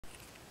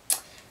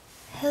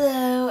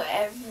Hello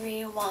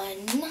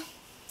everyone.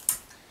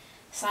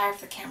 Sorry if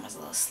the camera's a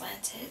little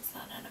slanted. It's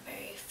not on a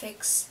very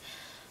fixed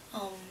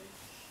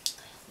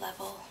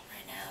level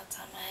right now. It's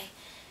on my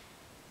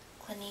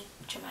clinique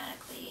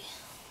dramatically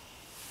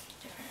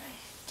different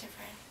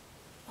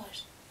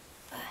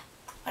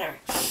whatever.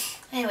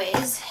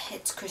 Anyways,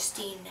 it's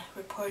Christine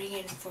reporting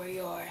in for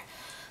your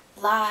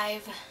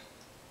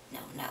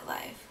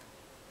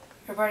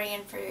reporting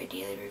in for your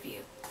daily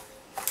review.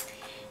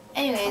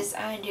 Anyways,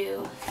 I'm going to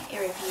do a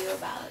review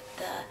about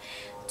the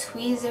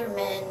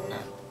Tweezerman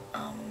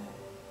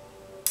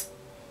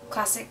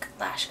classic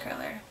lash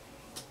curler.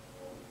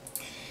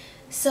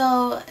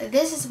 So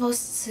this is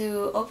supposed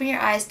to open your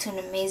eyes to an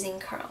amazing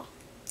curl,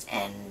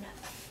 and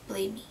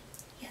believe me,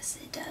 yes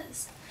it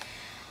does.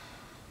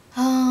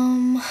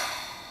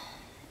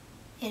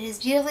 It is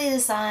beautifully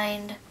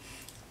designed.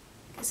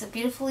 It's a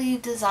beautifully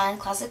designed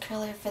classic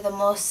curler for the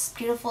most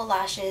beautiful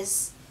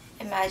lashes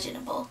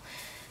imaginable.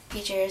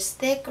 Features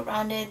thick,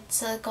 rounded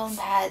silicone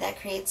pad that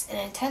creates an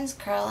intense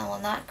curl and will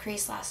not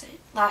crease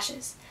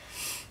lashes.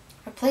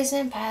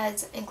 Replacement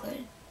pads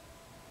included.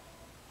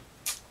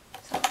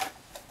 So,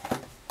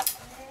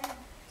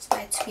 it's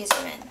by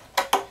Tweezerman.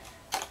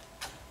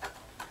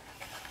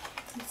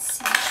 Let's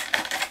see.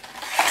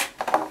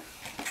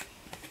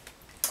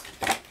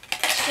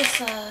 It's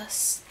just a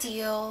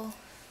steel,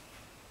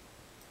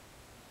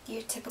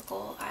 your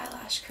typical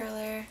eyelash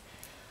curler.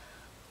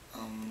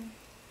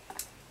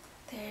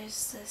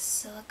 There's this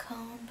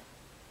silicone.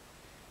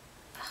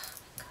 Oh my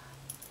god,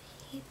 I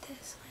hate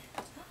this one.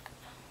 It's not,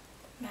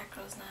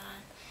 macro's not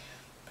on.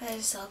 But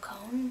there's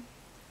silicone,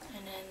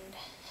 and then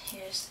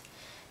here's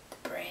the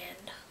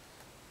brand.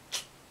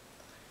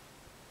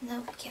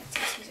 Nope, you can't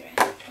see Tweezerman.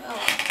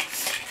 Oh,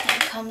 and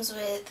it comes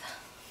with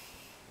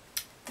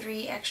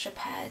 3 extra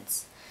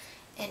pads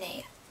in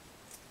an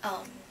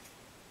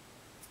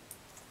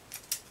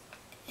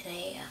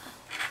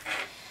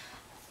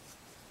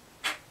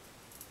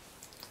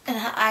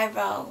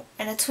eyebrow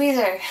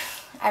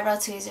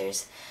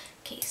tweezers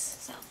case.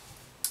 So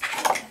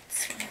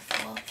that's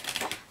wonderful.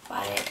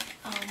 Bought it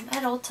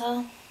at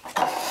Ulta.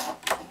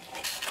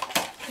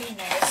 Pretty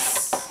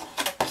nice.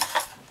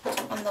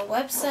 On the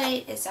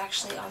website it's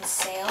actually on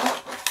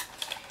sale,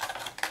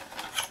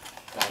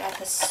 but at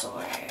the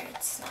store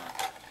it's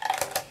not.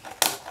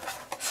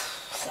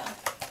 So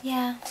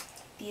yeah,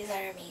 these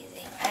are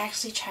amazing. I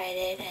actually tried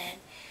it and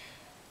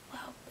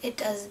wow, it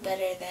does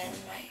better than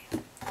my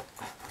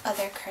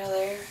other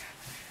curler.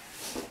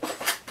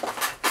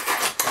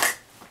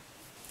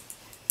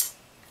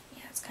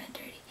 Yeah, it's kind of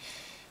dirty.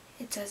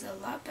 It does a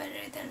lot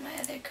better than my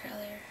other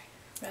curler,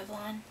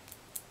 Revlon.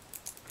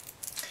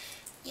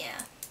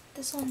 Yeah,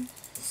 this one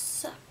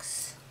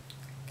sucks.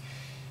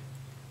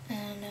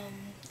 And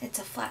it's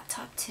a flat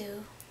top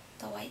too,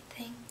 the white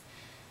thing.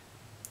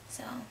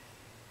 So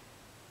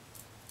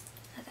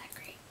not that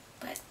great,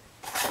 but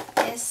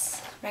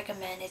this,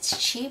 recommend. It's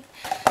cheap.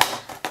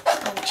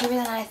 Cheaper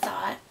than I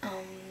thought.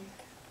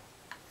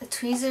 The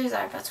tweezers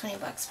are about 20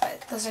 bucks,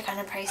 but those are kind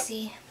of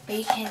pricey. But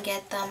you can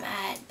get them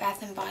at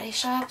Bath and Body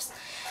Shops.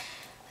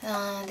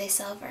 They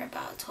sell for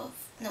about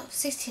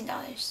 $16,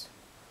 I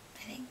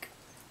think.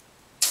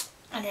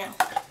 I don't know.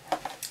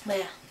 But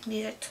yeah,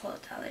 these are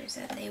 $12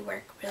 and they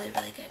work really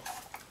good.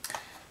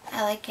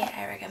 I like it.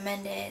 I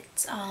recommend it.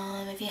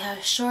 If you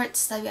have short,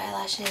 stubby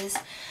eyelashes,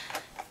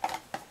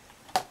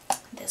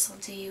 this will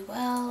do you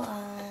well.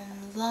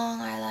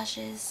 Long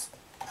eyelashes,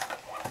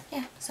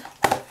 yeah, so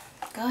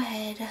go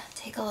ahead,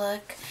 take a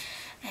look,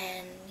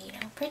 and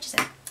purchase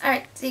it.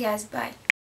 Alright, see you guys, bye.